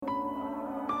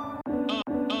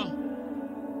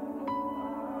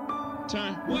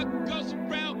turn. What goes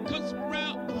around comes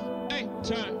around. Hey,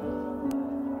 turn.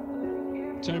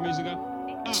 Turn the music up.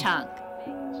 Chunk.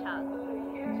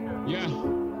 Yeah.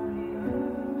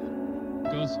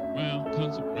 Goes around,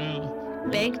 comes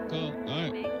around. Big Go,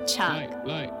 like, chunk.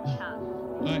 Like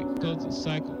goes a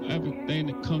cycle. Everything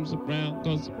that comes around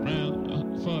goes around.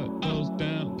 Before it goes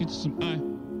down, get you some eye.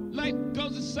 Life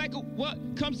goes a cycle. What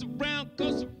comes around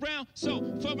goes around. So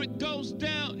before it goes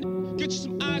down, get you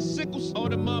some icicles.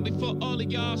 Order mom before all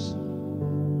of y'all's.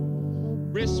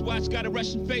 Wristwatch got a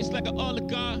Russian face like an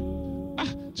oligarch.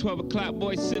 12 o'clock,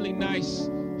 boy, silly nice.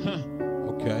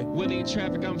 Okay. Willie in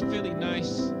traffic, I'm Philly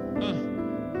nice.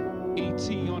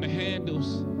 E.T. on the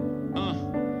handles.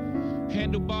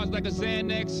 Handlebars like a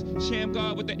Xanax. Sham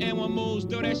guard with the N1 moves.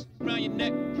 Throw that shit around your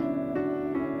neck.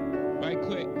 Right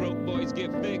quick, broke boys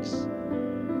get fixed.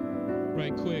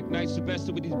 Right quick, night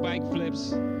Sylvester with these bike flips.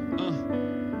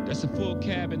 That's a full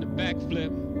cab and a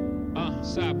backflip.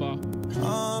 Sidebar.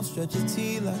 Arms stretch your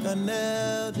T like I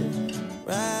nailed it.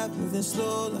 Rap moving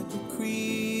slow like a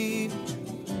creep.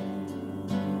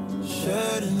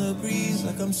 Shirt in the breeze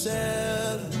like I'm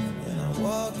sailing. And I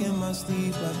walk in my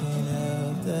sleep like an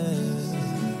elder.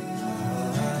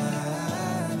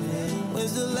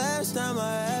 When's the last time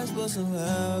I asked for some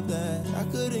help that I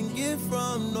couldn't get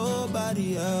from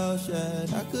nobody else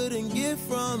yet? I couldn't get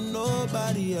from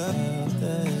nobody else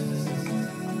yet.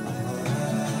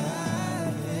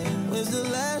 When's the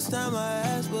last time I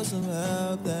asked for some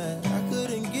help that I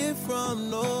couldn't get from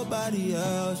nobody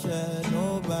else yet?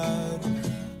 Nobody.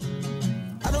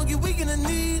 I don't get weak in the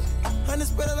knees, honey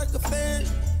spread it like a fan.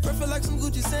 Perfect like some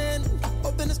Gucci sandals.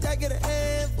 Open the sky, get a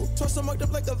handful. Torso marked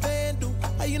up like a vandal.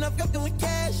 How you not fucking with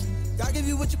cash? God give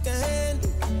you what you can handle.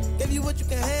 Give you what you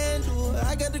can handle.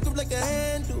 I got the grip like a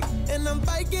handle. And I'm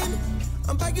biking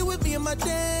with me and my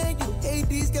Daniel.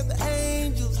 AD's got the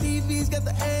angels, TV's got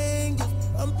the angels.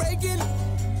 I'm breaking.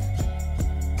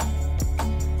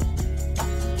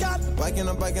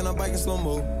 I'm biking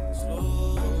slow-mo.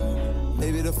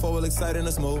 Maybe the four will excite in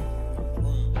a smoke.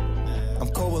 I'm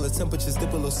cold when the temperatures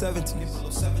dip below 70.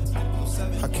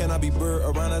 How can I be bird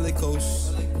around LA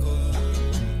coast?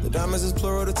 The diamonds is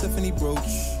plural, the Tiffany brooch.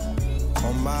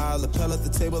 On my lapel at the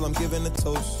table, I'm giving a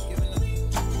toast.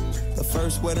 The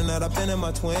first wedding that I've been in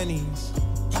my 20s.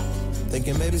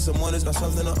 Thinking maybe someone is not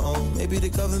something to own. Maybe the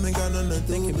government got nothing to do.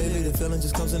 Thinking maybe the feeling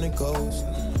just comes and it goes.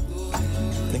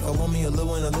 Think I want me a little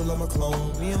one, I look like my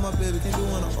clone. Me and my baby can't do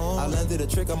on our own. I landed a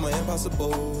trick on my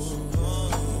impossibles.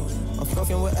 I'm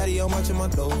fucking with Eddie, I'm watching my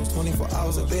toes. 24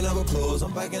 hours like they never close.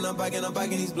 I'm biking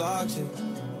these blocks, yeah.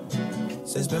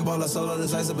 Since been ball, I solo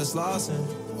this ice, I've been slossing.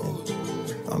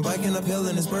 I'm biking uphill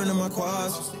and it's burning my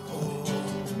quads.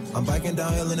 I'm biking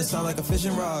downhill and it sound like a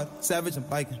fishing rod. Savage, I'm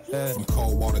biking. Yeah. From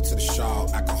cold water to the shawl,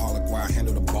 alcoholic while I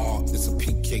handle the ball. It's a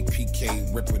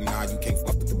PK, rip it now, you can't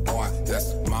fuck with the bar.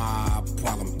 That's my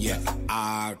problem, yeah.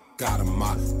 I got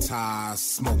my ties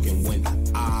smoking when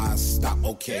I stop,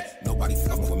 okay. Nobody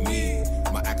fucking with me.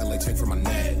 My accolades take from my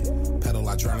neck. Pedal,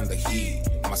 I drown in the heat.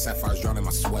 My sapphires drown in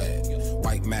my sweat.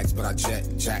 White Max, but I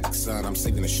jet Jack, son, I'm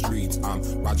saving the streets. I'm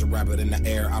Roger Rabbit in the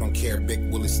air, I don't care.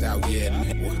 Big Willie style, yeah.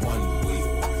 One wheel.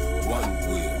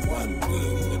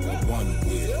 Nigga, one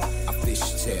wheel. I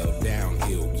fishtail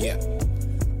downhill, yeah.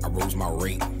 I rose my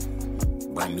rate,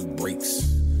 brand new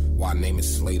brakes. Why name it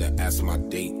Slater, ask my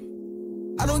date.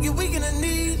 I don't get weak in the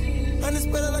knees, honey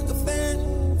spread it like a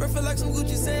fan. Perfect like some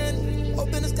Gucci sand.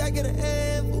 Open the sky, get a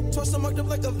handful. Torso marked up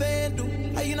like a vandal.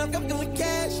 How you not fucking with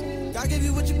cash? God give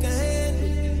you what you can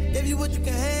handle. Give you what you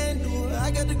can handle.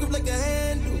 I got the grip like a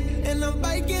handle. And I'm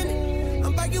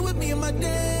biking with me and my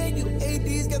Daniel.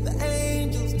 AD's got the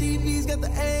angels, TV's got the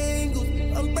angles.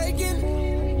 I'm breaking.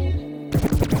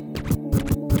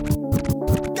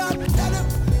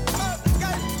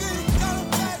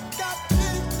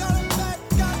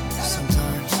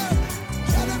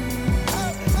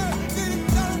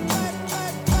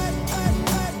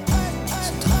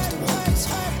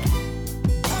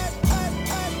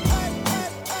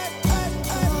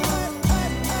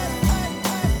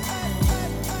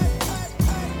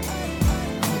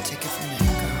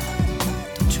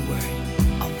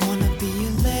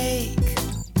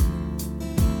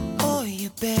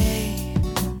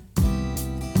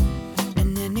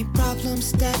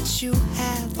 That you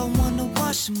have, I wanna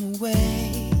wash them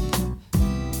away.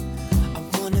 I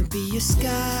wanna be your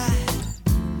sky,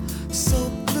 so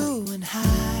blue and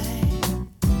high.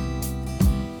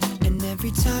 And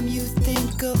every time you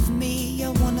think of me, I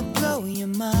wanna blow your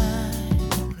mind.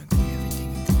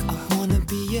 I wanna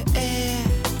be your air,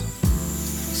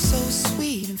 so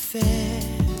sweet and fair.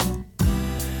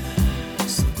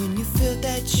 So when you feel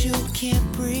that you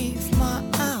can't breathe,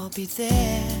 I'll be be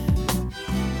there.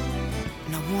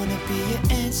 And I wanna be your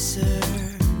answer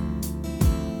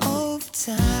over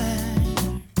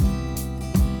time.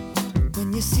 When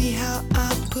you see how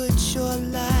I put your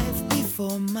life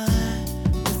before mine,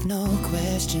 with no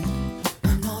question,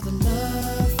 when all the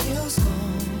love feels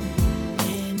gone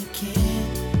and you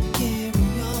can't carry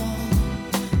on,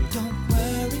 don't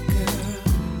worry, girl,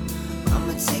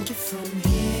 I'ma take it from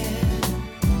here.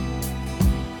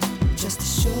 Just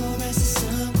as sure as the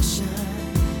sun will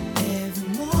shine every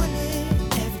morning,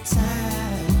 every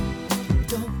time.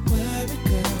 Don't worry,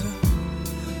 girl,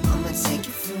 I'ma take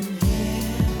it from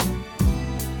here.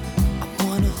 I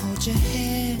wanna hold your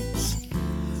hands,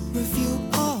 review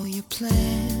all your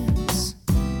plans.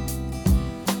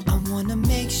 I wanna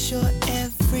make sure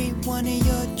every one of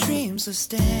your dreams will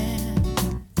stand.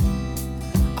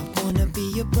 I wanna be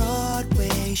your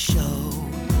Broadway show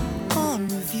on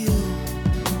review.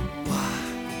 Why?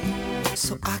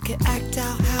 So I can act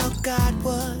out how God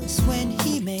was when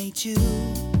He made you.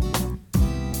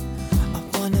 I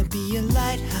wanna be your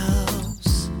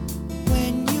lighthouse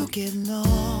when you get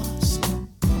lost.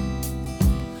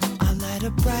 A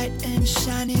bright and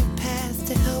shining path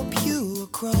to help you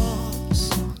across.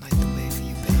 Like the way for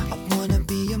you, baby. I wanna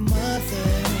be your mother.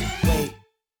 Wait,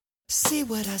 see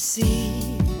what I see.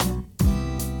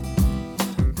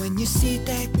 When you see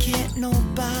that can't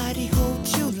nobody hold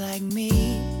you like me.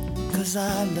 'Cause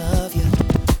I love you.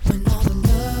 When all the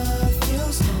love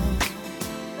feels gone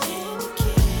and you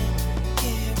can't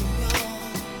carry on,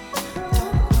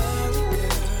 don't worry,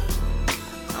 girl,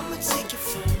 I'ma take it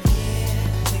from here.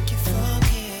 Take it from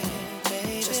here,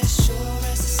 baby. Just as sure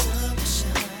as the sun will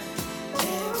shine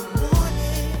every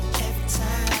morning, every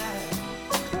time.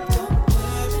 Don't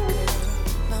worry, girl,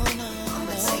 no, no,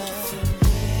 I'ma take it from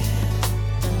here.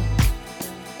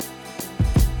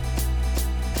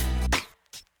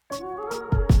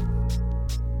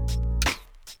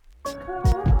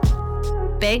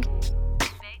 Big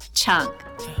Chunk.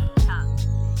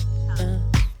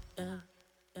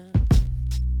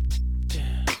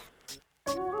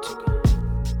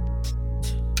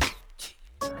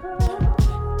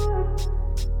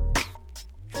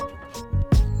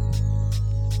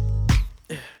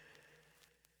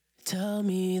 Tell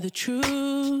me the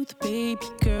truth, baby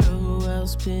girl, who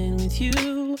else been with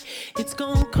you? It's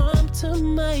gonna come to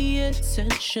my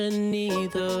attention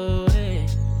either way.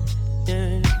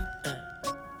 Yeah.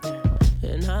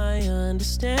 And I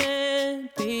understand,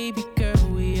 baby girl,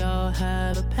 we all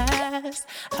have a past.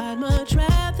 I'd much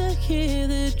rather hear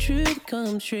the truth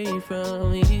come straight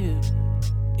from you.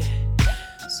 Yeah.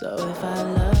 So if I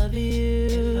love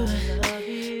you,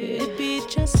 it'd be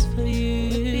just for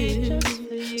you.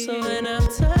 So when I'm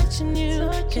touching you,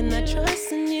 can I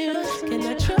trust in you? Can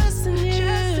I trust in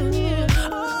you?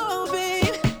 Oh,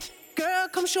 babe, girl,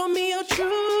 come show me your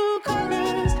true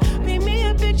colors. Paint me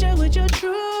a picture with your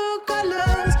true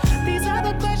colors. These are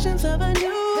the questions of a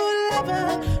new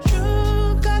lover.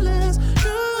 True colors,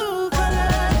 true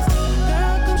colors.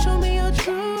 Girl, come show me your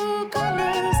true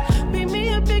colors. Paint me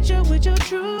a picture with your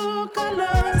true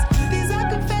colors. These are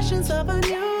confessions of a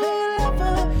new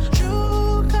lover.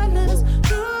 True colors,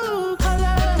 true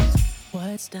colors.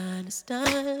 What's done is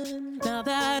done. Now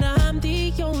that I'm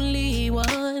the only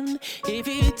one, if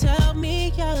you tell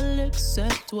me I'll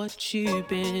accept what you've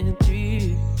been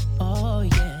through. Oh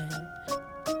yeah.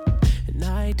 And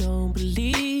I don't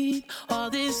believe all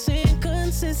this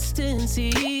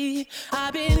inconsistency.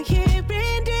 I've been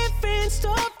hearing different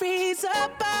stories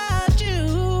about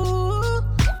you.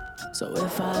 So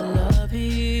if I love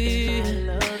you,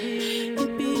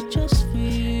 it'd be just for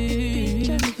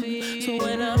you. So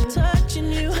when I'm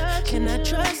touching you, can I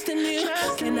trust in you?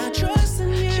 Can I trust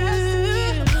in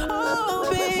you? Oh,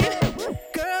 babe,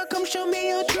 girl, come show me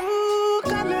your true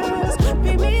colors.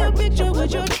 Paint me a picture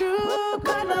with your true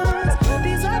colors.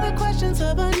 These are the questions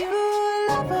of a new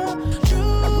lover.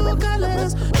 True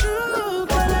colors, true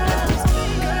colors.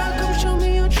 Girl, come show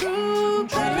me your true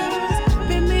colors.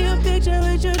 Paint me a picture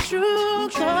with your true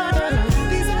colors.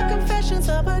 These are confessions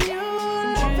of a new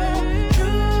lover.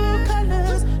 True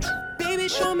colors, baby,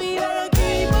 show me you're a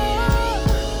keeper.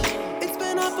 It's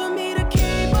been hard for me to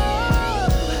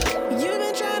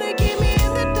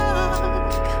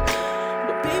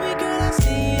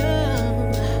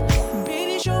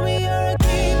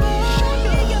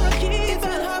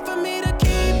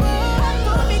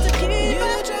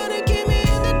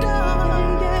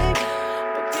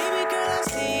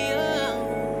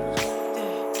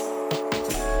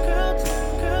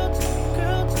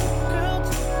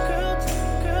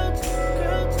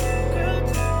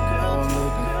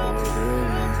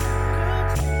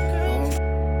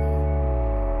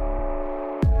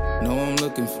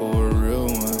looking for a real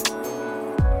one.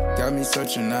 Got me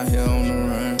searching out here on the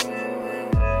run.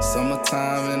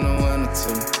 Summertime in the winter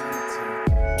too.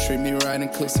 Treat me right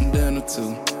and cook some dinner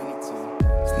too.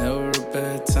 It's never a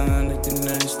bad time to get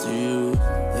next to you.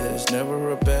 Yeah, it's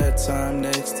never a bad time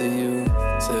next to you.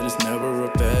 Said it's never a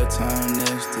bad time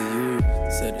next to you.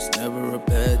 Said it's never a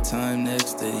bad time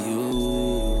next to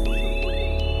you.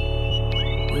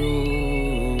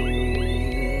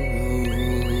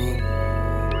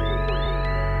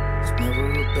 It's never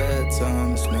a bad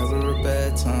time. It's never a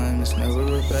bad time. It's never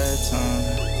a bad time.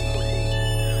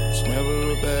 It's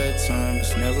never a bad time.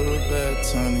 It's never a bad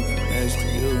time to get next to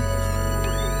you.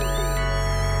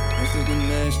 Wants to get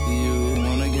next to you.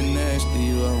 Wanna get next to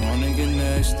you. I wanna get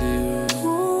next to you.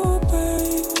 Ooh,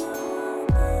 babe.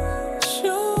 It's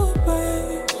you,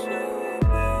 babe.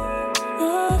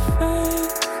 Your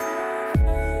face.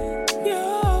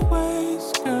 Your ways,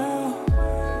 girl.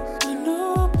 I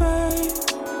know, babe.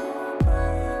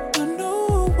 I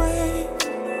know, babe.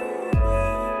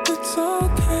 It's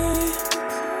okay.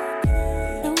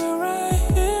 And we're right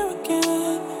here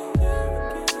again.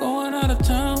 Going out of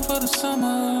town for the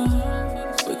summer.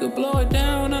 We could blow it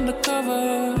down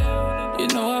undercover. You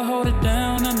know I hold it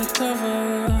down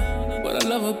undercover. What I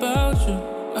love about you,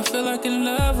 I feel like in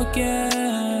love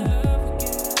again.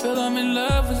 Feel I'm in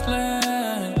lover's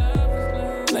land.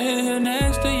 Laying here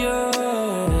next to you,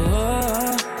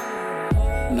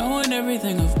 knowing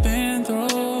everything I've been through.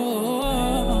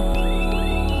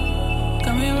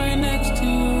 Got me right next to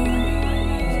you.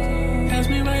 Has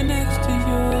me right next to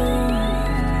you.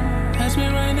 Has me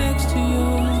right next to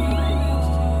you.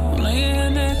 Laying here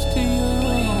next to you.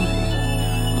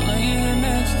 Laying here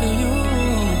next to you.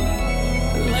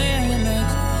 Laying here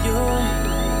next to you.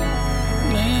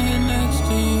 Laying here next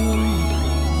to you.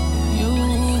 You.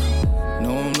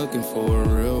 Know I'm looking for a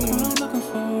real one. I'm looking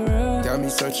for a real. Got me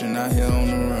searching out here on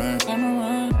the run. On the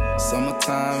run.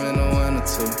 Summertime in the winter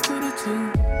too.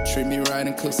 Treat me right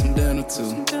and cook some dinner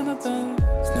too.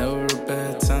 It's never a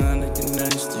bad time to get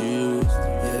next to you.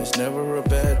 Yeah, it's never a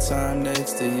bad time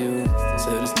next to you.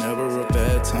 Said it's never a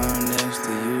bad time next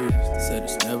to you. Said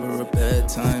it's never a bad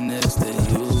time next to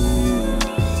you.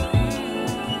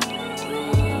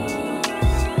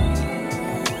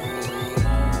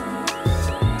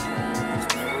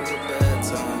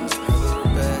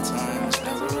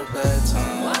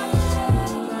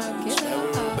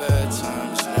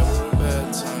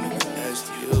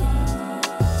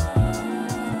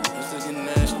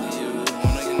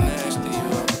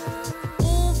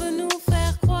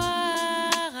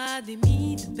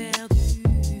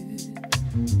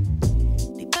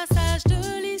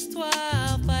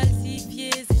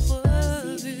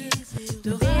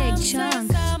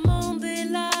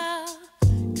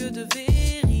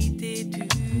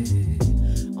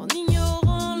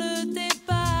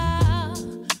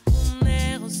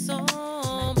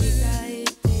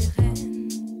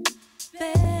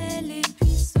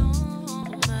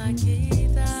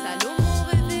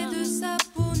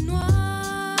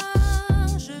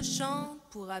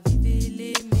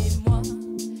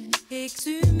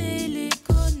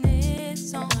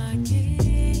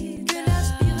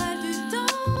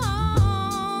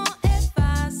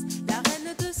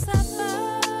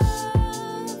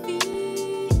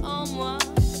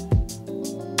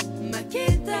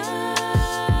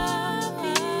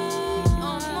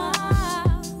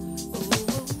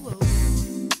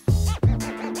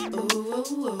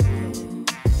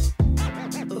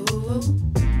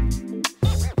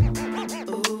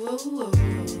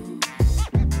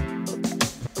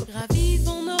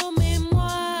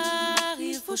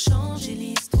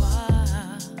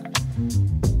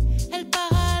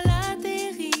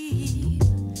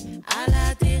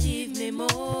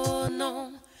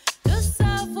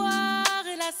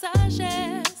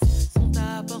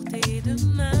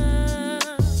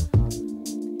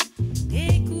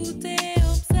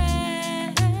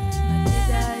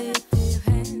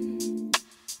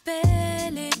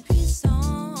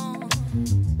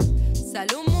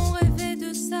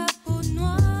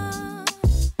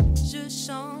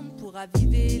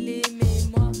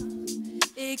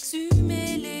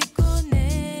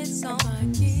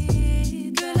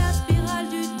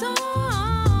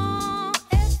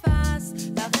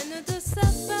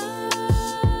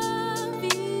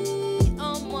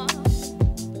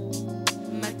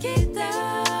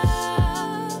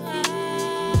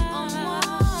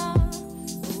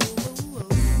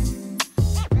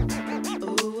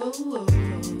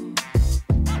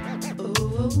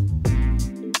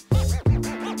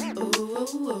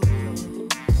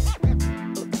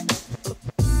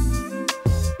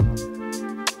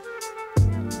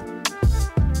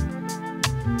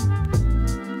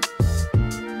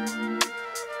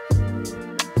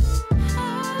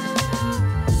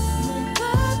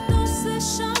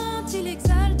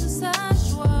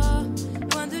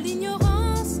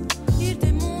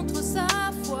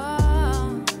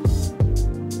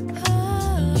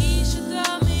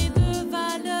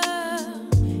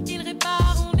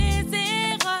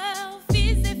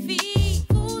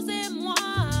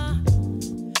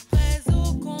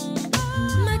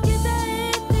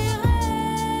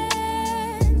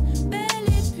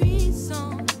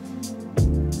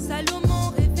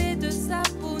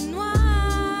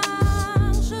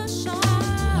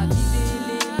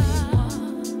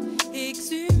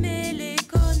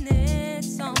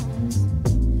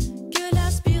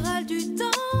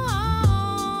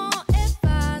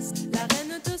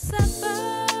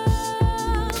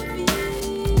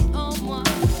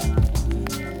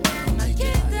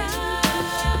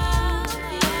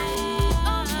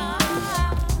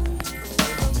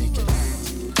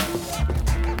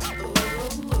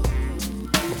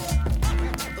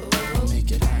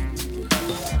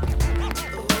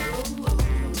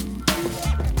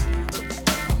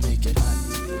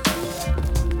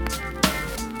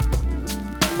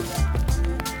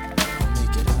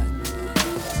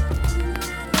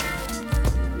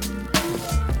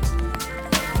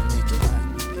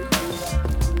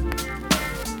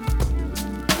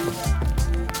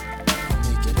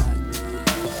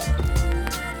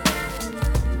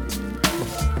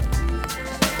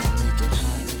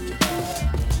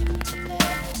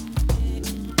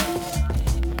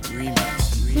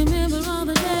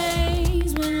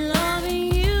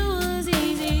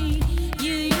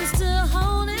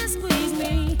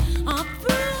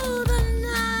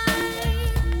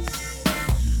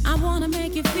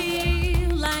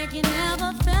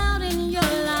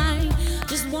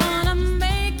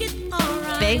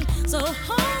 So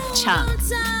hold Chunk. On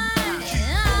tight.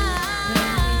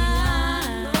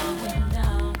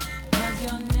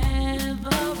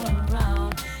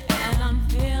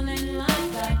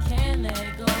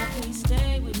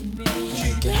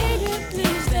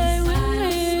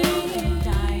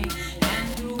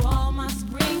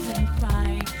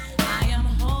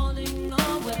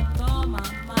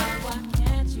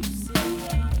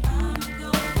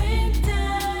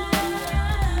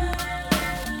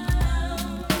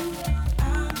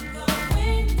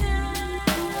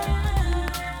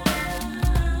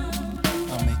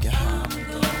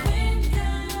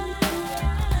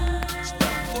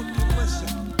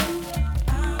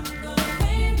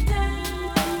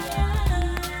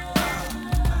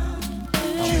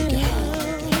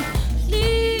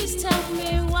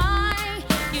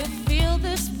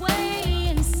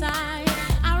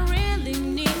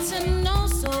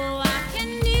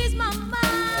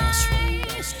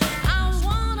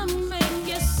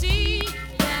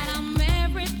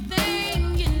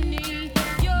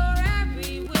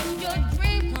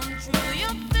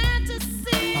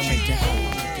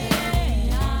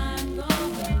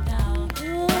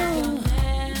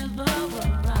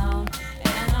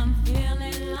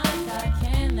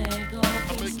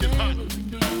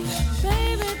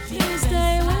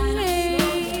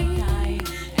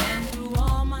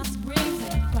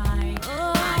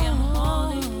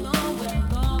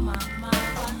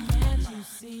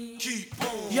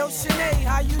 Yo, Sinead,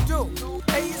 how you do?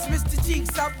 Hey, it's Mr.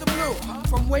 Cheeks out the blue.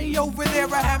 From way over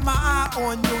there, I had my eye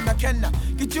on you. Now can I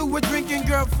get you a drinking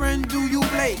girlfriend? Do you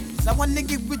blaze? I wanna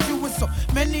get with you in so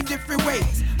many different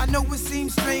ways. I know it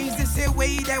seems strange, this here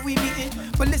way that we meeting,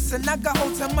 but listen, I got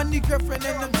hold of money, girlfriend,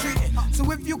 and I'm treating. So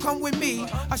if you come with me,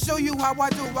 I'll show you how I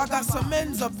do. I got some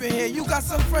ends up in here. You got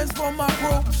some friends for my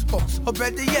crew. Or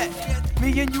better yet,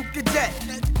 me and you could jet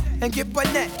and get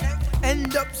Burnett.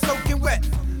 End up soaking wet.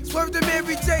 Swerve the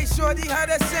Mary J, shorty, how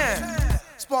that sound?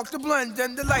 Spark the blunt,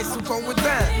 then the lights are going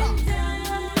down.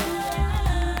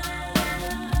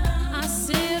 I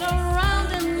sit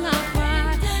around and I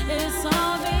cry. It's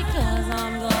all because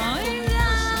I'm going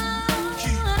down.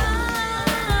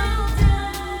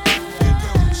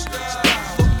 Don't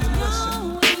stop.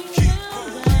 Listen. Keep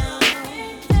on down.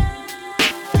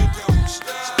 Don't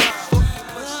stop.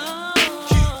 Listen.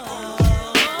 Keep on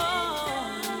down.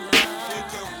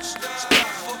 Don't stop.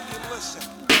 Listen.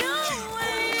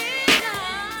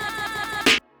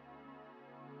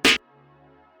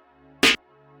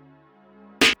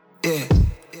 Yeah,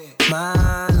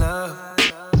 my love,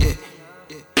 yeah,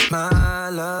 my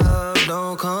love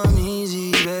don't come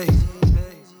easy, babe.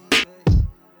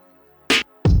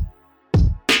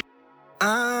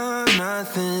 I'm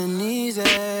nothing easy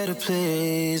to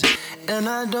please, and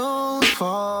I don't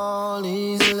fall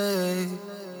easily.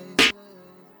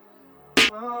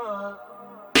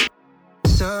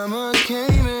 Summer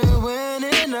came and went,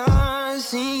 and I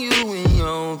seen you in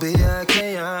your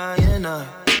B.I.K.I. and I.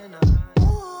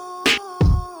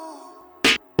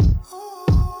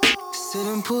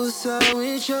 Sitting poolside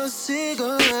with your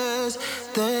cigarettes,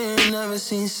 they ain't never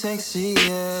seen sexy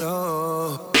at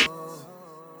all.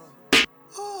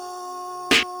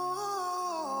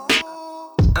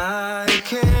 I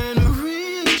can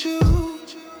read you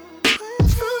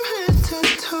from head to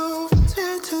toe,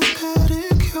 head to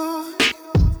pedicure.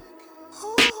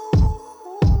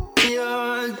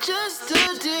 You're just a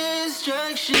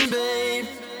distraction, babe.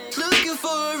 Looking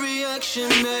for a reaction,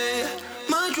 babe.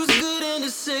 Much was good and the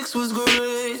sex was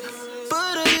great,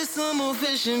 but I get some more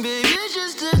fishing, babe. It's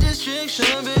just a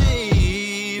distraction,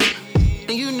 babe.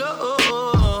 And you know,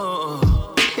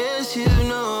 yes you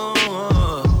know.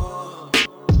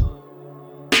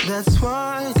 That's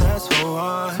why,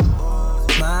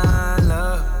 my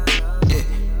love, yeah,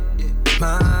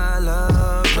 my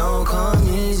love don't come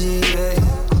easy, babe.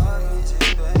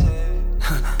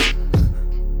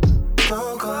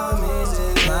 Don't come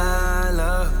easy, my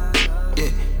love.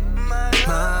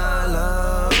 My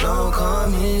love don't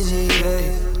come easy,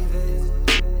 babe.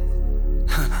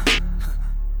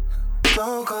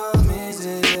 Don't come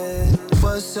easy, babe.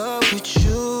 What's up with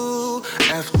you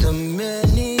after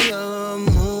many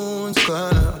moons,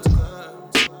 girl?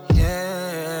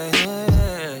 Yeah.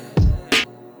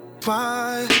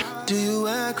 Why do you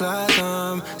act like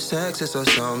I'm sexist or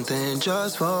something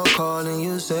just for calling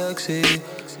you sexy?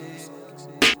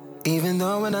 Even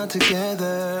though we're not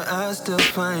together, I still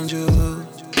find you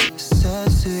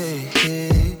sexy.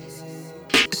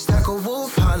 It's like a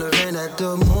wolf hollering at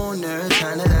the moon every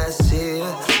time that I see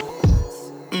it.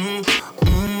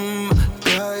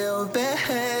 Girl, you're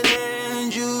bad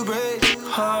and you break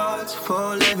hearts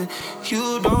for living.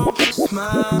 You don't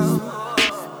smile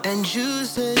And you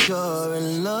say you're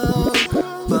in love,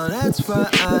 but that's why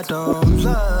I don't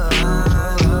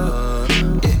love.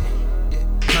 Yeah.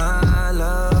 My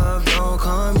love don't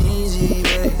come easy,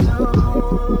 babe.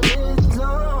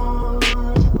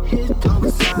 It don't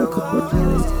sound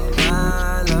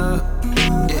my love,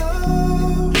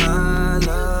 yeah. My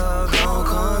love don't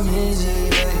come easy,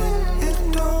 babe. It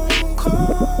don't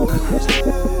come easy.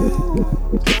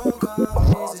 Don't come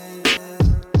easy.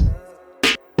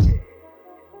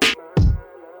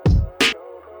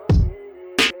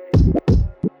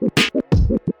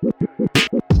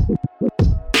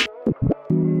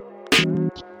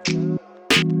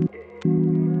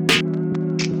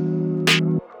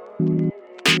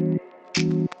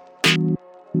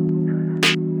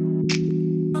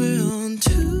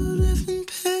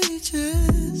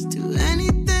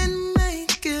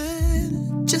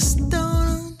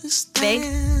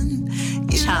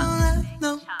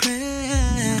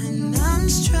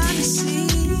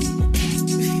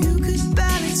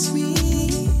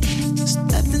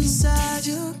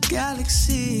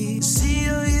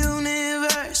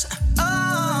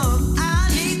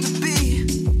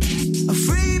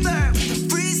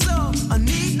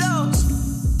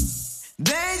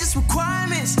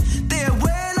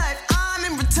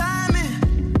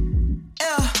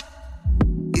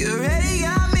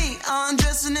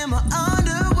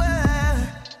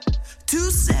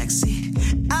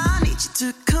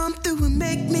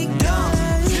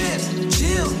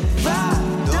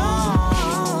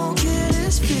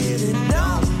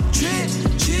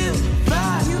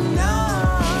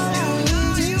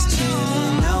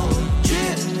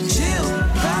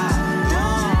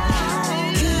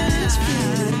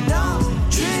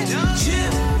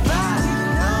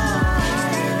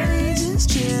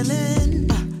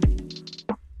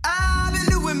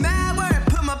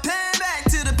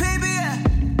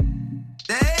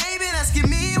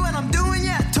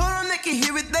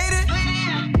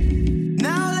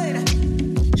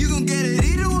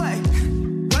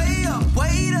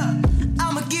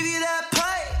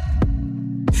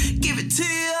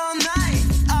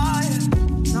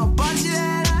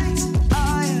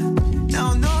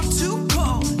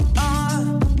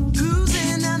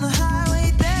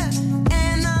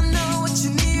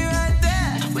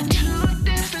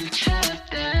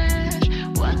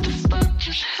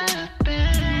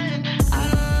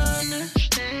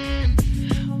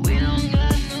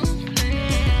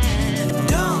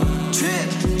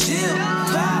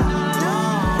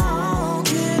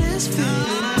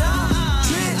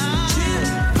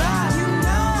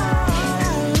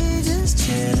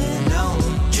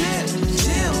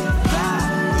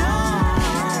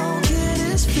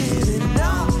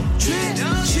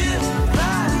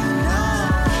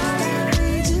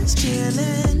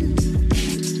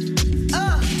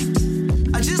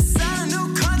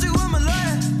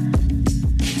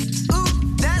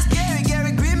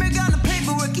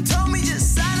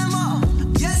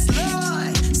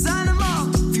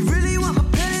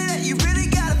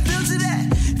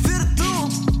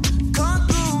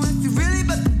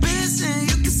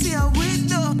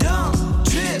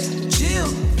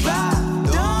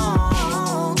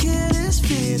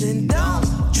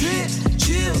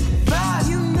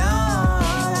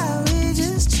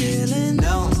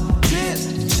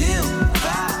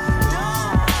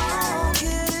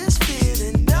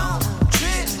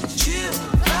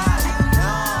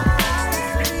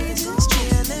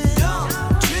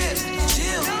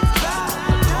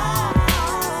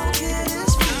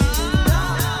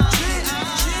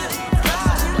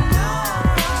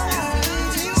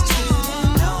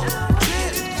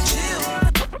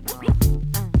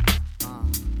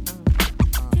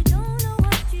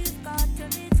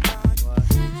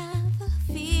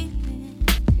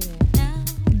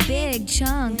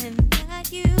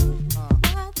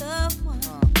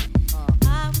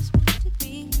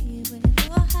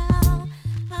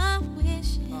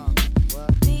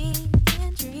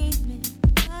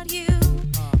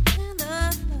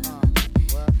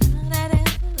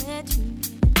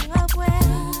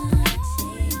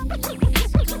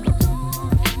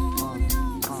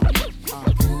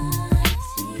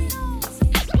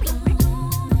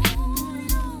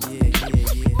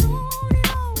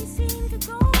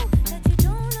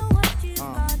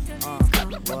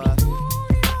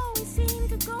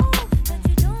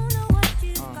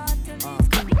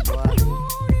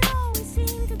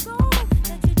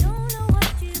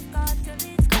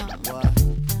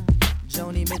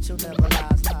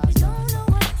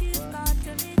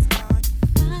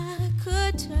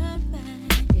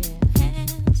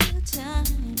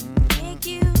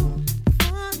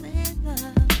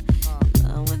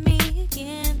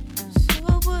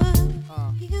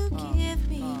 You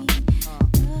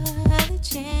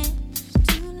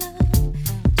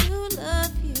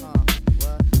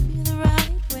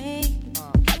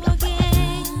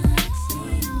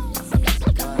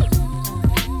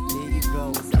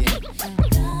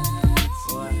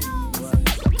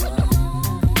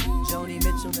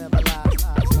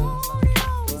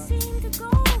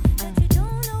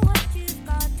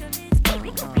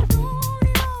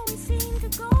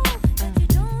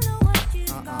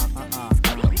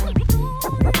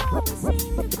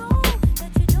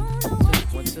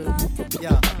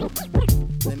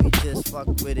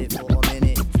fuck with it for a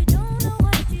minute.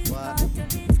 What?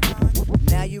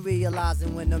 Now you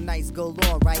realizing when them nights go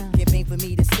on, right? Can't wait for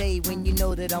me to stay when you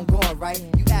know that I'm gone, right?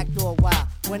 You act all wild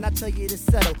when I tell you to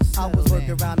settle. I was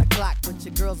working around the clock with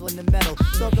your girls on the metal.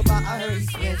 Talk about I heard he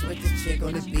swims with this chick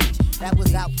on the beach. That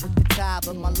was out with the tide,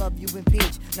 but my love you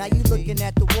impeach. Now you looking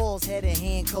at the walls, head in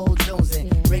hand, cold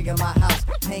jonesing. Rigging my house,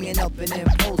 hanging up and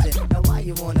imposing. Now why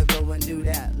you wanna go and do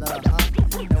that, love, huh?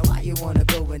 Now why you wanna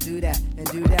go and do that,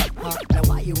 huh? Now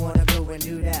why you wanna go and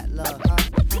do that, love, huh?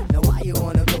 Now why you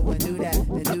wanna go and do that,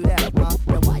 huh?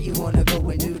 Now why you wanna go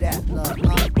and do that, love,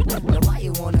 huh? Now why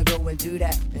you wanna go and do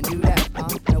that, huh?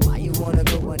 Now why you wanna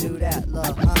go and do that,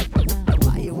 love, huh? Now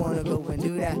why you wanna go and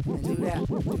do that,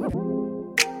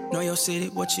 Know your city,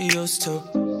 what you used to.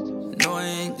 Know I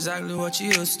ain't exactly what you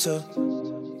used to.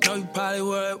 Know you probably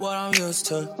worried what I'm used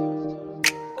to.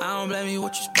 I don't blame you,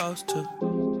 what you supposed to.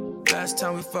 Last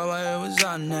time we fought, it was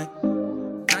on that.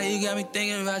 Now you got me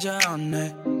thinking about you on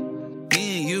that.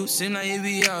 Me and you, seem like you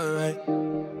be alright.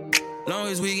 Long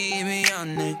as we can get me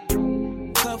on it.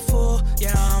 Cup full,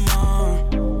 yeah, I'm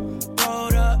on.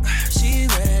 Hold up, she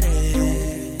ready.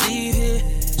 Leave it,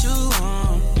 you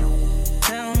on.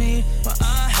 Tell me what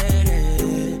I had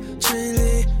it. Treat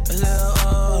it a little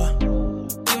off.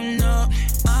 You know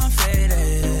I'm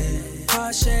faded.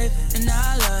 Heart shape, and I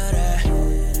love that.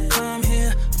 Come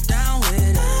here, I'm down with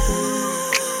it.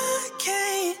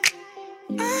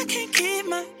 I can't keep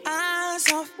my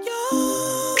eyes off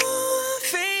your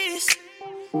face.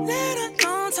 Let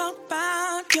alone talk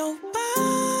about your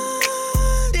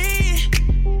body.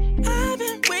 I've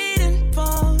been waiting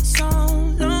for so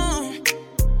long.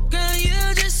 Girl,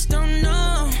 you just don't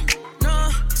know.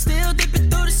 No, still dipping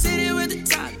through the city with the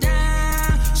top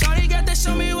down. Shorty got that,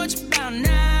 show me what you about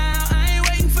now. I ain't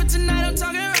waiting for tonight, I'm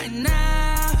talking right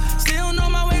now. Still know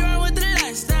my way around with the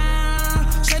lights down.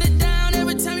 Shut it down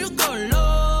every time you go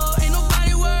low. Ain't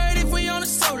nobody worried if we on a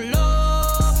solo.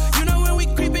 You know when we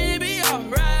creepin', it be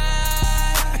alright.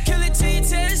 I kill it till you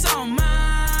tell it's all mine,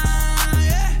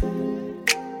 yeah.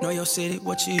 Know your city,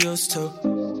 what you used to.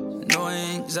 Know I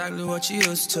ain't exactly what you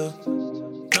used to.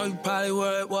 Know you probably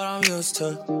worried what I'm used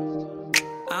to.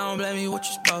 I don't blame you, what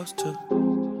you supposed to.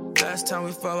 Last time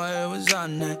we fought, it was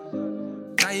on that.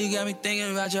 Now you got me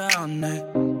thinking about you all night.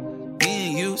 Me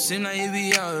and you, seem like you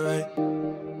be alright.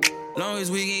 Long as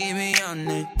we can get me on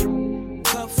it.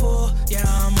 Cup full, yeah,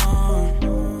 I'm on.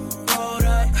 Hold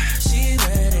up, she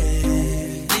ready.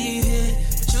 Leave it,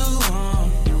 what you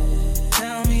want.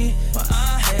 Tell me what I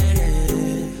had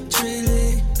it. Treat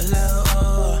it a little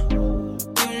off.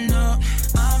 You know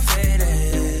I'm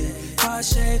faded. Heart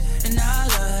shape, and I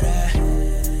love that.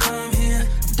 Come here,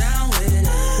 I'm down with it.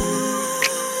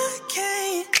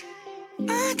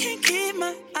 I can't keep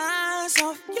my eyes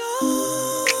off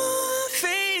your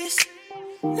face.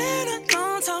 Let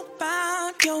alone talk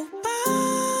about your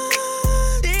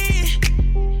body.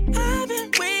 I've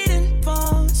been waiting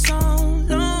for so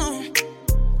long.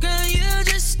 Girl, you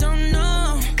just don't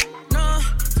know. No.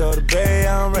 So the bay,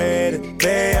 I'm ready,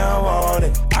 bay, I want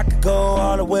it. I could go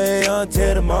all the way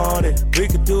until the morning. We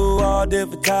could do all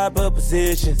different type of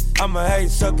positions. I'ma hate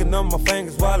sucking on my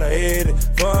fingers while I hit it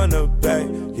from the back.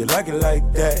 You like it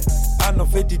like that? I know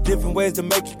 50 different ways to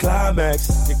make you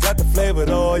climax. You got the flavored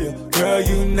oil, girl,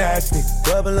 you nasty.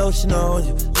 Double lotion on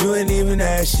you, you ain't even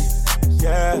ashy.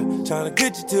 Yeah, tryna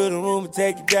get you to the room and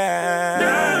take you down.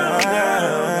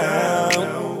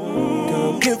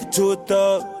 Girl, give it to a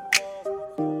thug.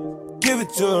 Give it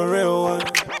to a real one.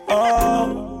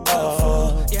 Oh,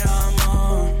 oh. Yeah, I'm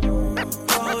on.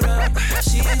 Hold up,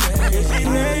 she ready. She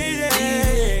ready.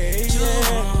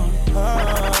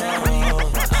 Tell me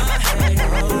what I had it.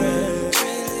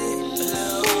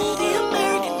 The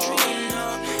American dream.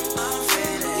 I'm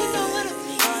faded. You know what I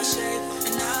mean. Heart shape,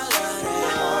 and I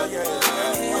love it.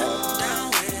 Down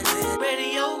with it.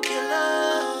 Radio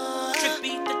killer. Trick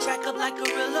beat the track up like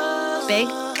gorillas. Big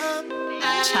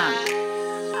Chunk.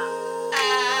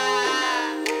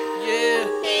 Yeah,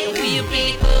 and we a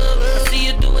big club. I see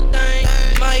you do a thing.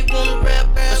 You might wanna rap,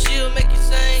 but she'll make you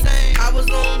sing. I was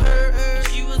on her, and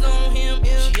she was on him.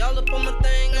 She all up on my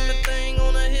thing, and my thing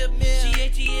on her hip. She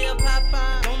ATL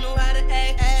Popeye, don't know how to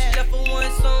act. She left for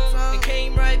one song and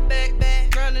came right back,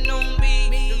 grinding on me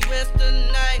the rest of the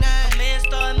night. My man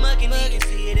started mugging, he can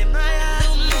see it in my eyes.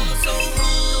 Little mama so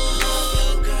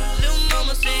cool, little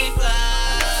mama say fly.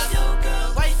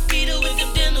 White feeder with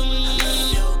them denim.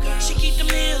 She keep them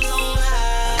nails on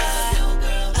high.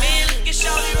 Man, look at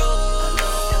shawty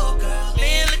roll.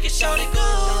 Man, look at shawty go.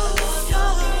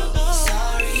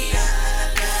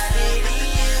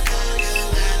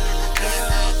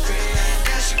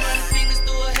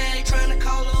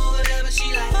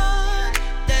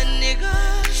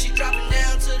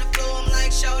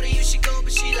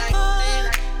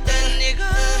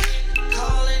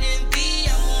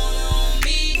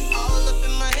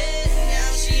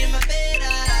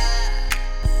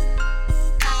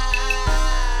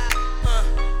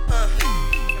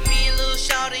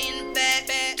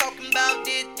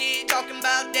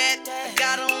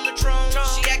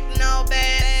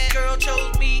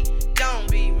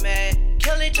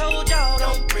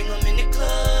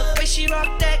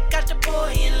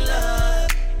 boy in love.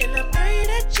 And I pray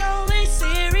that y'all ain't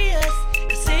serious.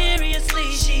 Cause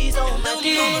seriously, she's on my dick.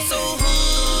 Little mama so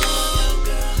hood.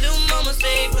 Little mama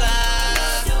stay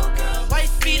fly.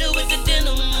 White beater with the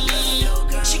denim.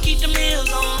 She keep them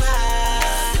heels on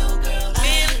high.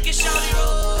 Man, look at shawty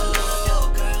roll.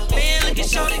 Man, look at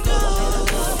shawty go.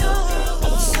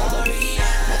 I'm sorry.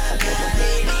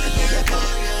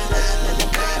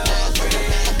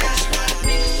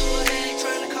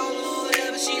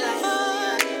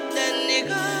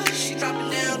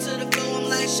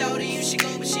 Shawty, you should go,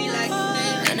 but she like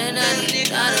that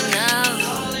nigga. I don't know.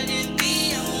 Calling it me,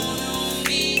 I wanna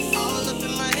be all up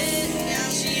in my head. Now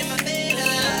she in my bed.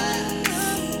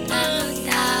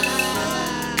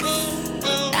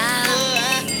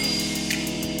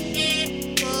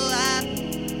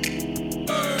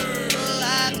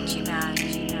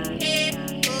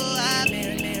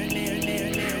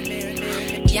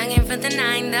 Youngin' for the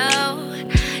 9 though,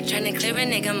 tryna clear a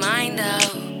nigga mind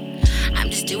though. I'm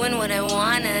just doing what I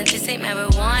wanna. This ain't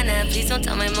marijuana. Please don't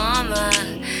tell my mama.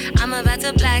 I'm about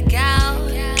to black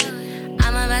out.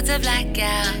 I'm about to black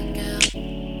out.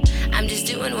 I'm just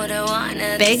doing what I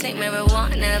wanna. This ain't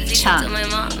marijuana. Please don't tell my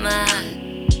mama.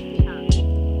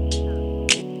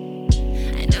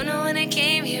 I don't know what I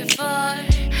came here for.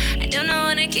 I don't know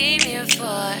what I came here for.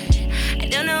 I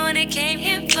don't know what I came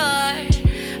here for.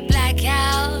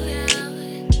 Blackout.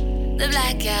 The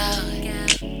blackout.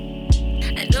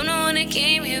 I don't know what I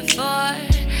came here for.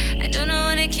 I don't know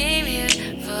what I came here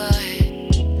for.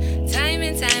 Time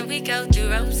and time we go through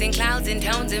ropes and clouds and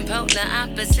tones and polar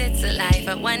opposites of life.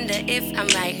 I wonder if I'm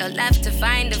right or left to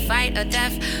find a fight or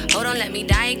death. Hold on, let me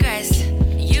digress.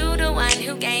 You the one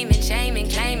who came and shame and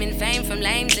claiming fame from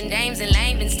lames and dames and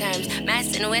layman's terms,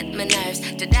 messing with my nerves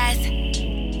to death.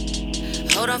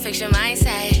 Hold on, fix your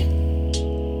mindset.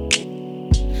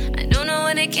 I don't know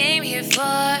what I came here for.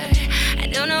 I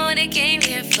don't know what I came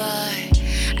here for.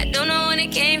 I don't know what I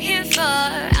came here for.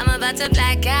 I'm about to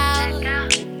black out.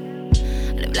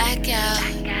 The blackout.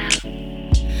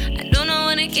 I don't know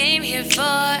what I came here for.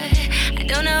 I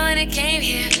don't know what I came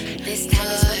here. This time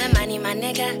is for the money, my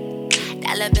nigga.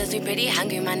 Dollar bills be pretty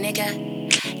hungry, my nigga.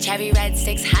 Cherry red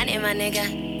 600, my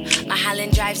nigga. My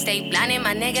Holland Drive stay blinded,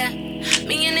 my nigga.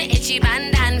 Me and the itchy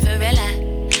bandan for real.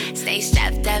 Stay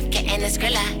strapped up, getting a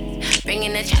skrilla.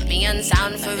 Bringing the champion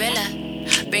sound for real.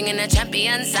 Bringing the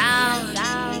champion sound.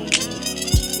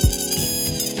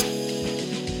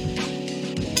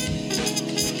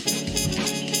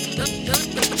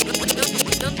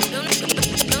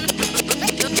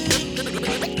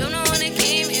 Don't know what I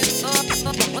came here for. Don't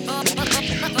know what I came.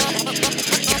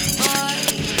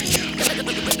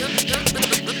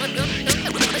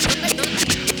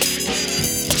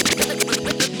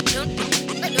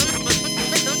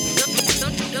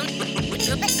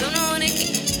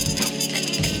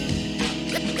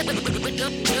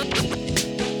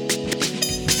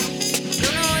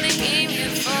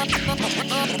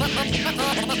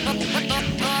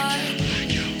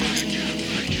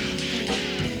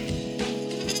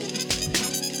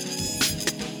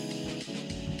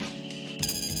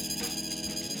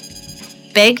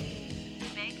 Big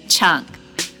Chunk.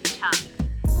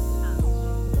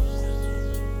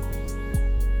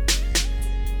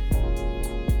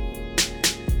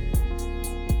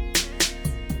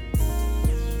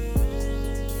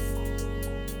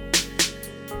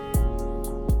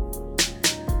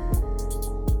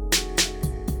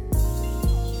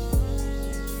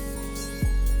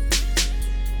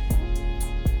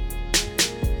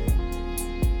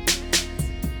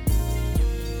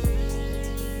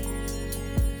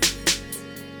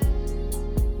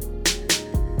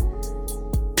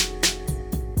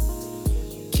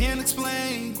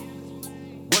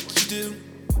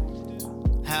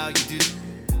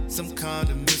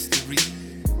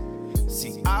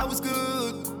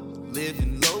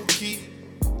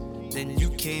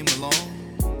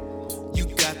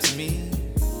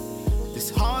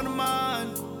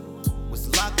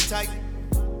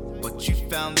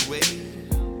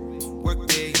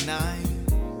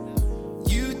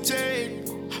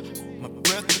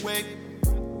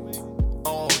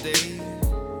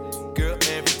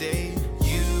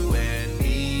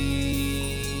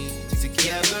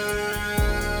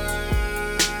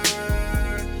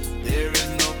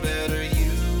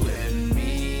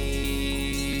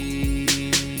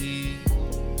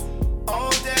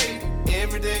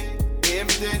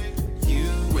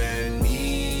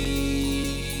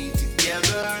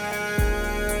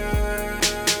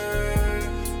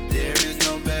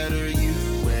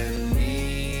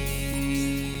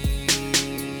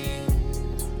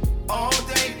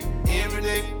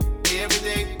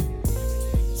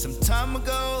 Some time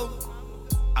ago,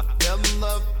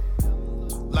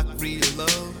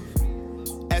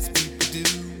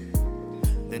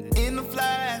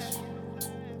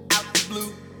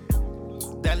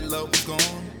 love was gone,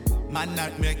 my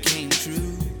nightmare came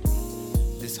true.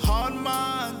 This heart of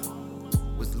mine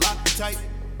was locked tight,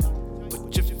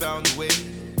 but you found a way.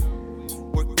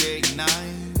 Work day and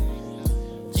night.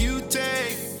 You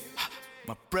take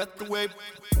my breath away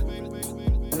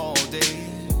all day,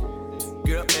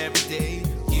 girl, every day.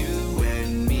 You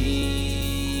and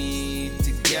me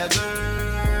together.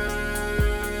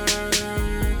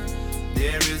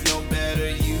 There is no better,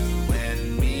 you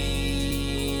and me.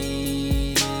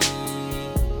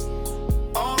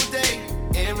 All day,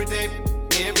 every day,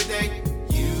 every day.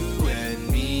 You and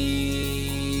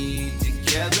me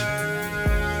together.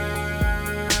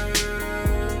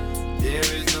 There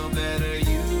is no better,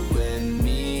 you and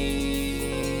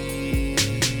me.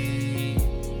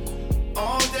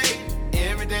 All day,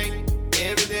 every day,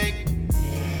 every day.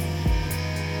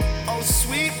 Oh,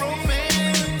 sweet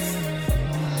romance,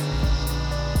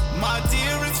 my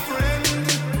dearest friend.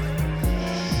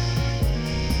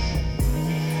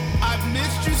 I've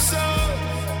missed you so.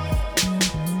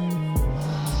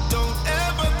 Don't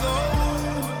ever go.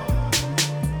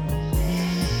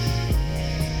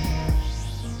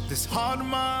 This heart of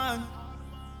mine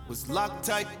was locked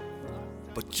tight,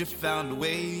 but you found a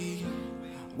way.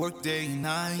 Work day and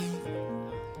night.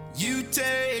 You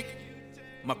take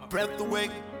my breath away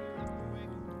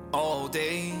all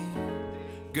day,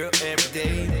 girl, every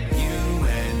day. You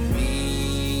and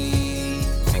me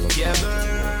together.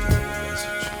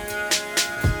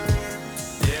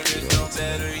 There is no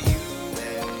better, you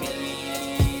and me.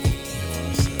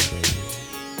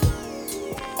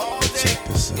 All day,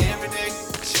 every day.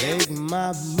 Take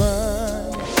my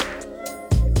money,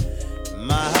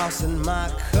 my house and my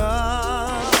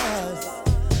cars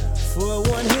for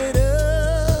one hit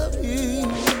of you.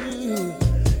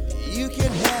 You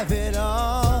can have it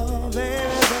all,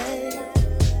 baby.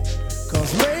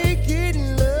 'Cause making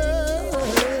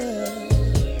love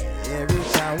every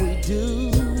time we do,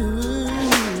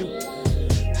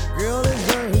 girl, is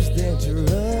worse than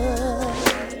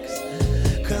drugs.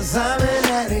 'Cause I'm an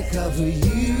addict of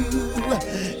you,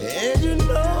 and you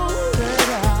know that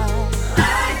I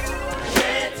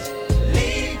can't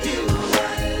leave you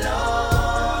alone.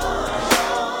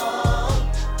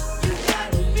 You got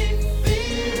me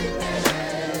feeling,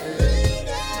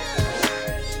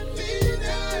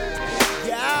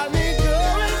 got me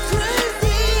going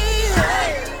crazy. I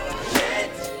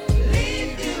can't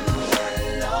leave you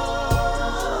alone.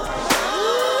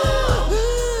 You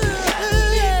got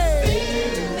me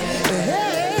feeling.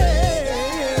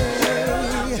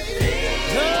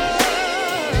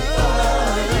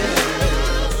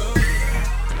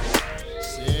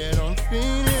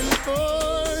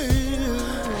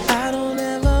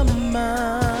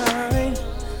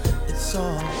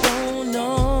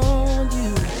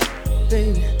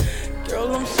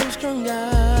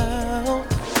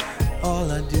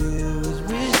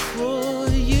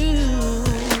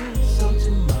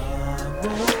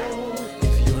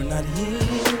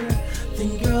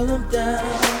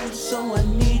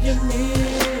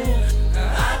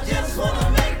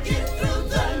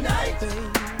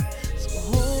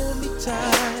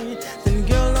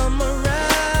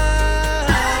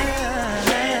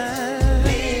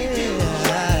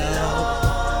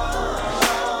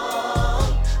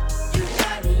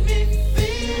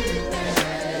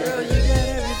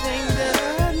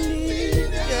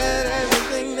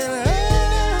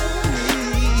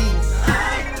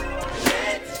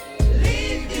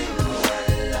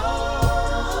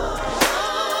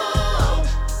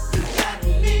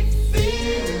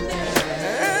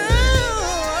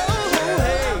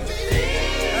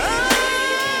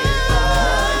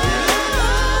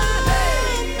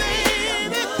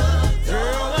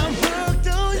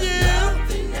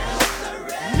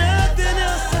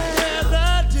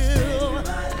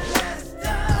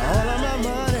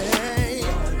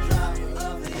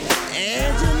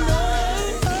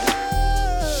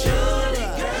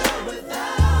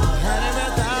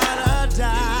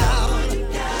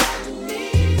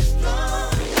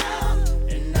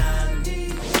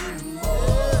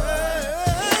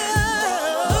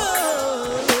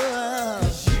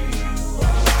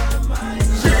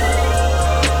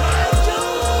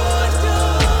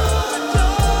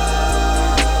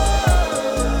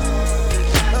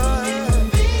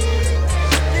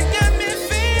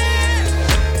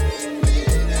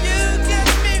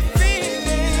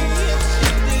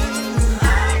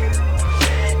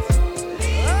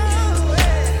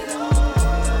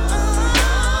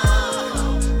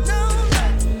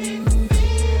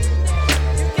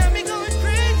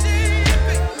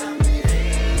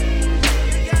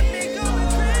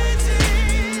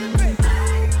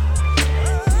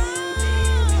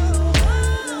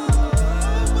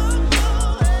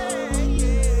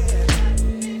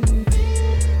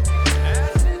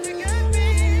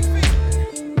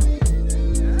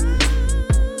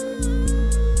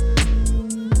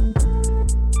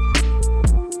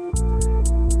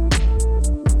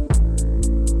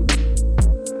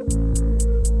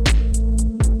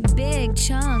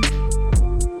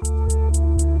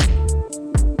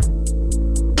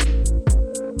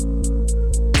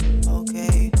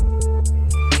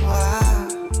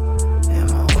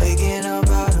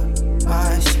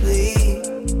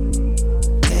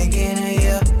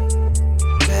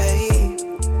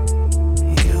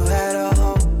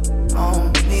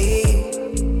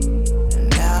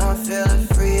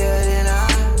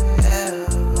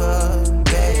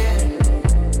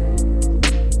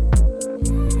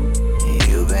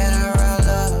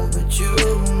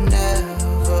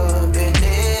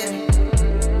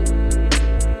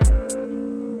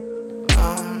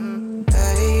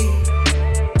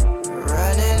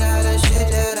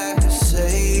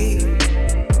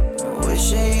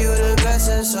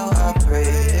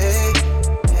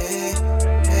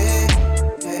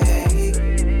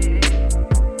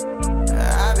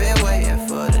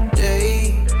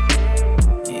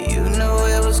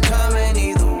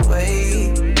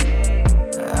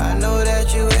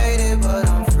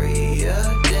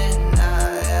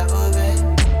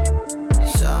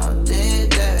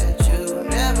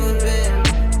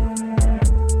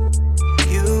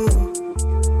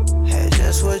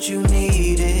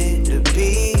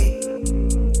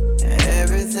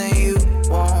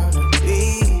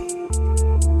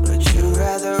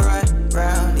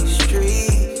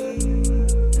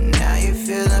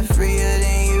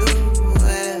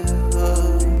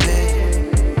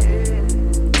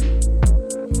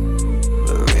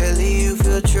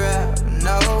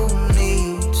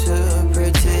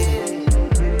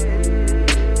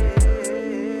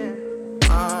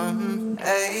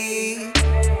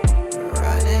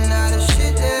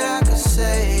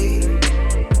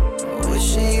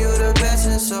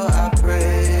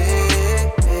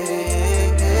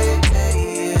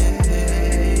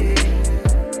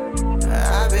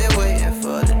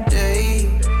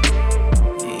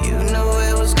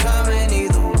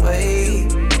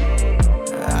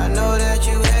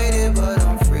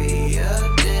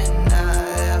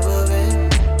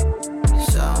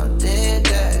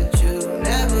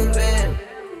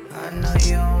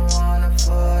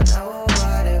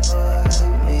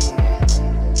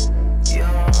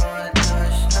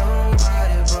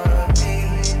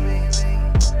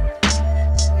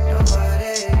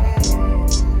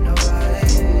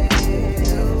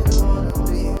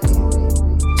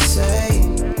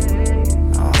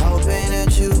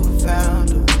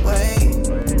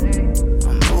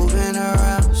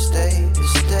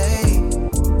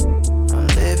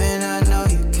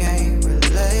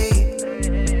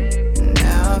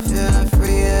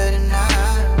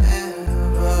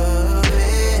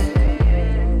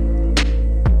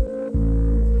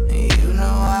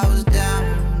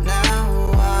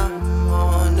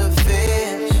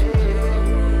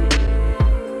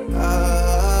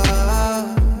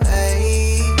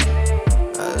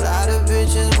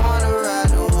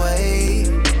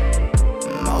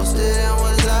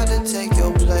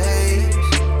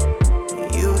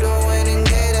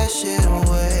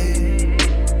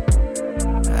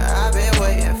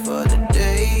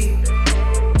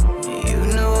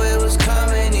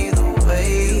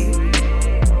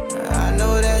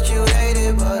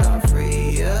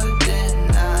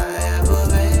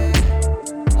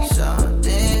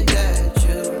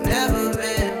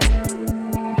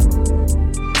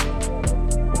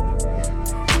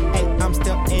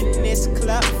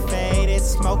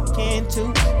 drinking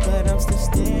too, but I'm still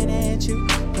staring at you.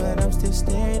 But I'm still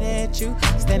staring at you.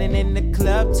 Standing in the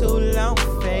club too long,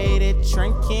 faded,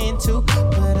 drinking too,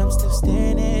 but I'm still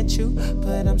staring at you.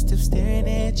 But I'm still staring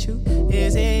at you.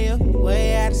 Is it you?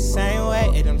 Way out the same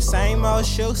way, in them same old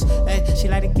shoes. Hey, she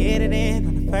like to get it in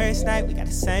on the first night. We got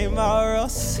the same old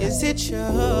rules. Is it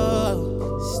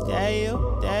true? Stay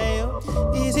up, stay up.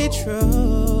 Is it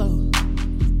true?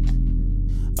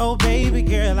 Oh, baby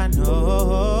girl, I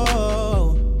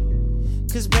know.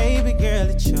 Cause baby girl,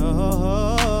 it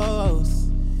shows.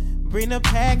 Bring a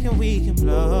pack and we can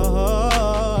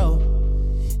blow.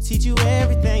 Teach you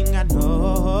everything I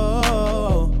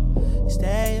know.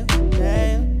 Stay up,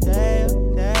 stay up, stay up,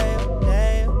 stay up,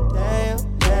 stay up, stay up,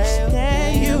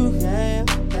 stay up, stay up,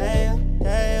 stay up,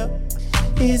 stay up.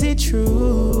 Is it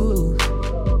true?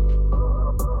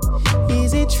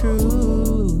 Is it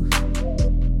true?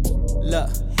 Look,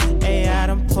 hey, I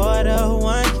done poured up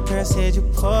one. Your girl said you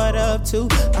poured up two.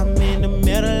 I'm in the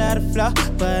middle of the floor,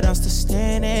 but I'm still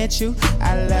staring at you.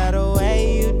 I love the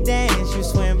way you dance. You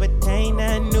swim, but ain't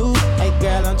nothing new. Hey,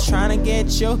 girl, I'm tryna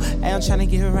get you. Hey, I'm tryna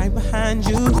get right behind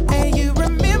you. Hey, you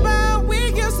remember how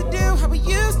we used to do, how we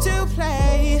used to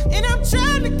play? And I'm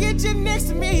trying to get you next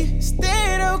to me. Is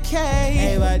that okay?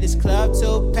 Hey, but this club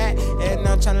too packed, and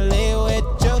I'm tryna live with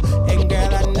you. And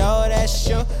girl, I know that's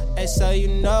you. Hey, so you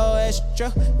know it's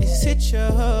true. Is it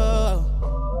true?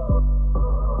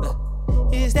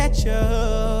 Is that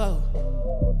true?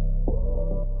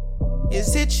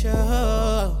 Is it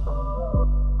true?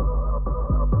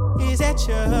 Is that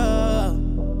true?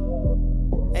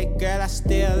 Hey girl, I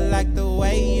still like the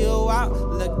way you walk.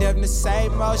 Look them the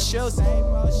same old shoes. A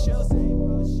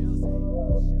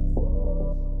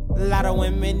lot of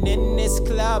women in this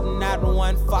club, not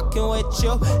one fucking with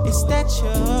you. Is that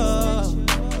true?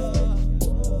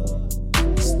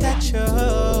 Is that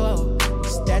true?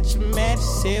 Is that your man to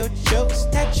sit with you? Is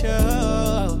that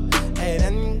true? Hey,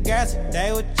 them girls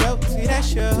today with you. See that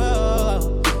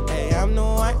true? Hey, I'm the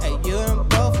one, hey, you and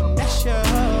both, and that's true.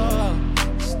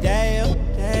 Stay up,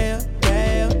 stay up,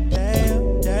 stay up, stay up,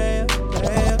 stay up,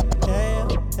 stay up, stay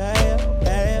up, stay up,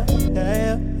 stay up, stay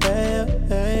up, stay up,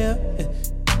 stay up.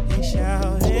 Hey,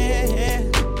 shout it, hey,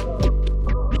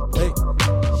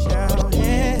 shout it,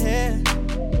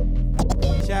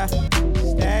 shout.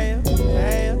 Stay up,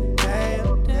 stay up, stay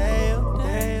up, stay up,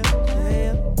 stay up, stay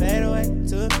up. Fade away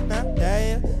to now,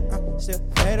 stay up. Still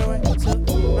fade away to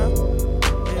now.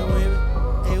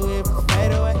 Hey, we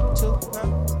fade away to now.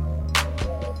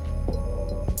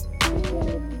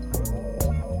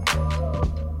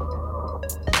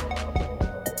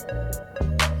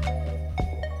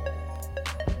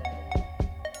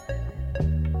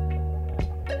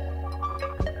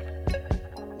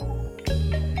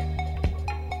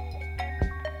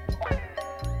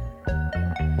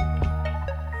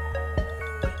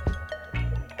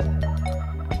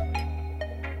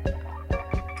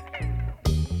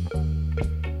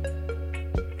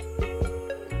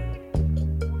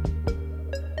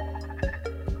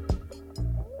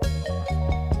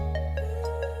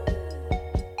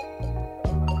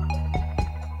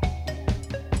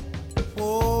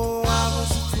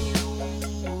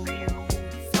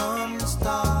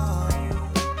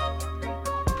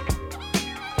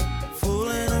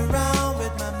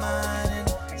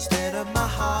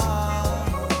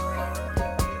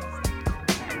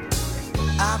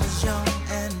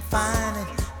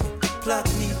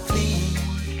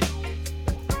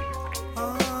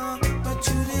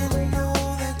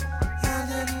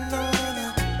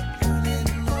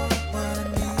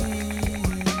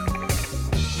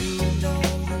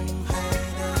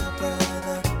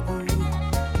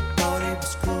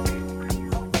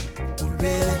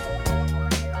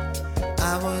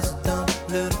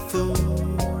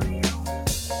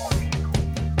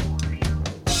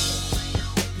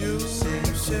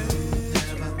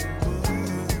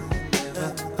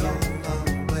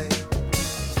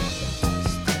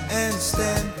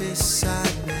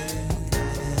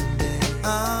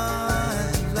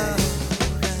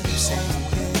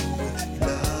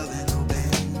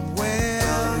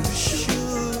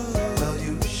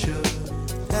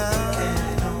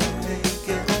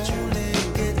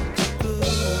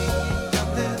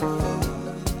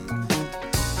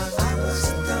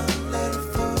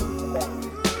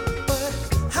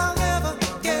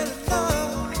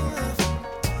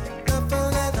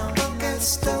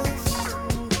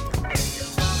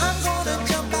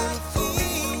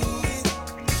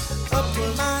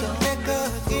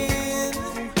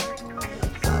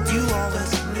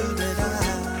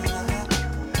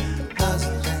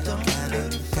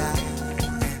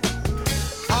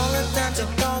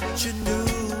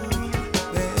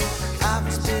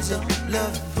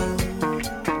 love you.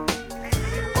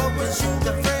 What was you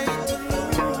afraid to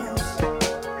lose?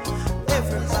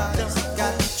 Everybody's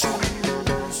got to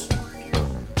choose.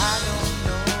 I don't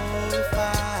know if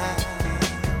I'm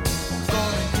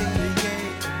gonna get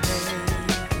it,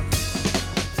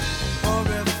 or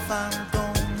if I'm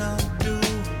gonna do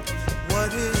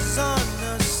what is on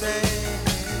the say.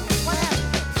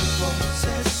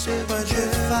 Possessive, but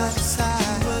if I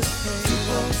was too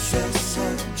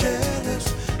possessive, jealous,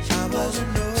 I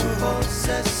wasn't too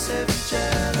possessive,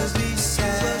 jealous, be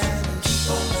sad.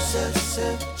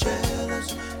 Possessive, jealous,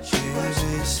 she was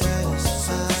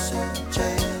satisfied,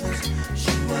 jealous,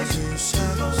 she wasn't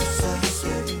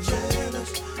satisfied, jealous,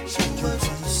 she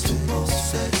wasn't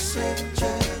possessive,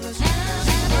 jealous.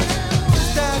 Is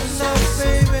that enough,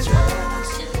 baby?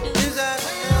 Is that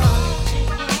enough?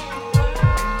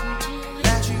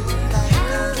 That you like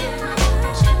her?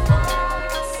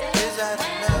 Is that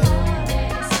enough?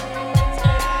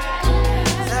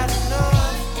 Is that enough?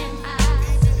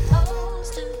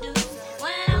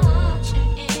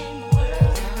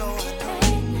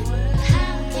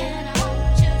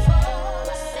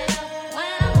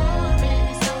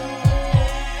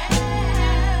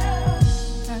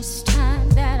 First time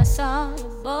that I saw you,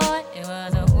 boy, it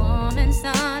was a warm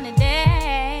sunny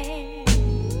day.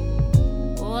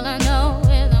 All I know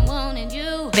is I wanted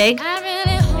you. Big I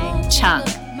really hope Chunk.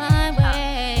 you look my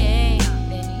way.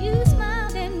 Baby, you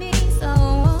smiled at me so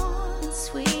warm and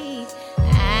sweet.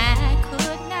 I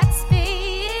could not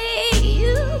speak.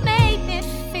 You made me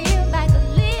feel like a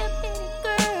little bitty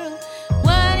girl.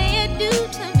 What do you do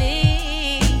to me?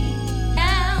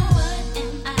 Now what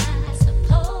am I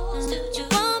supposed to do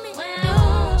when I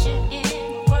want you in the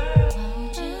world?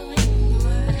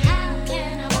 But how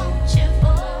can I want you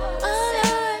for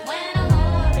myself when I'm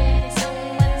already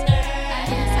someone's girl? I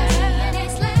guess I'll see you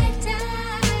next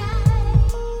lifetime.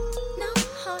 No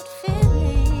hard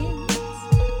feelings.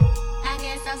 I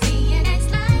guess I'll see you next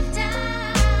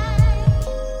lifetime.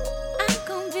 I'm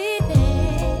gonna be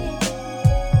there.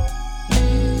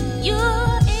 Your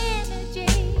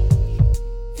energy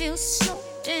feels so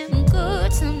damn good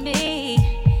to me.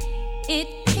 It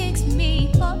picks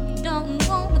me up, don't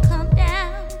wanna come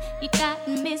down. You got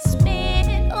me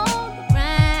spinning all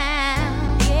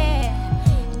around, yeah.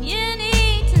 You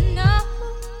need to know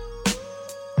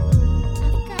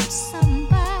I've got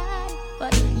somebody,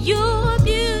 but you're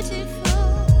beautiful.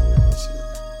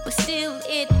 But still,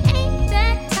 it ain't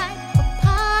that type of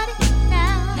party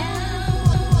now.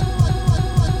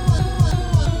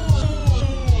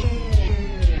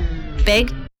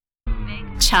 Big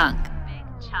Chunk.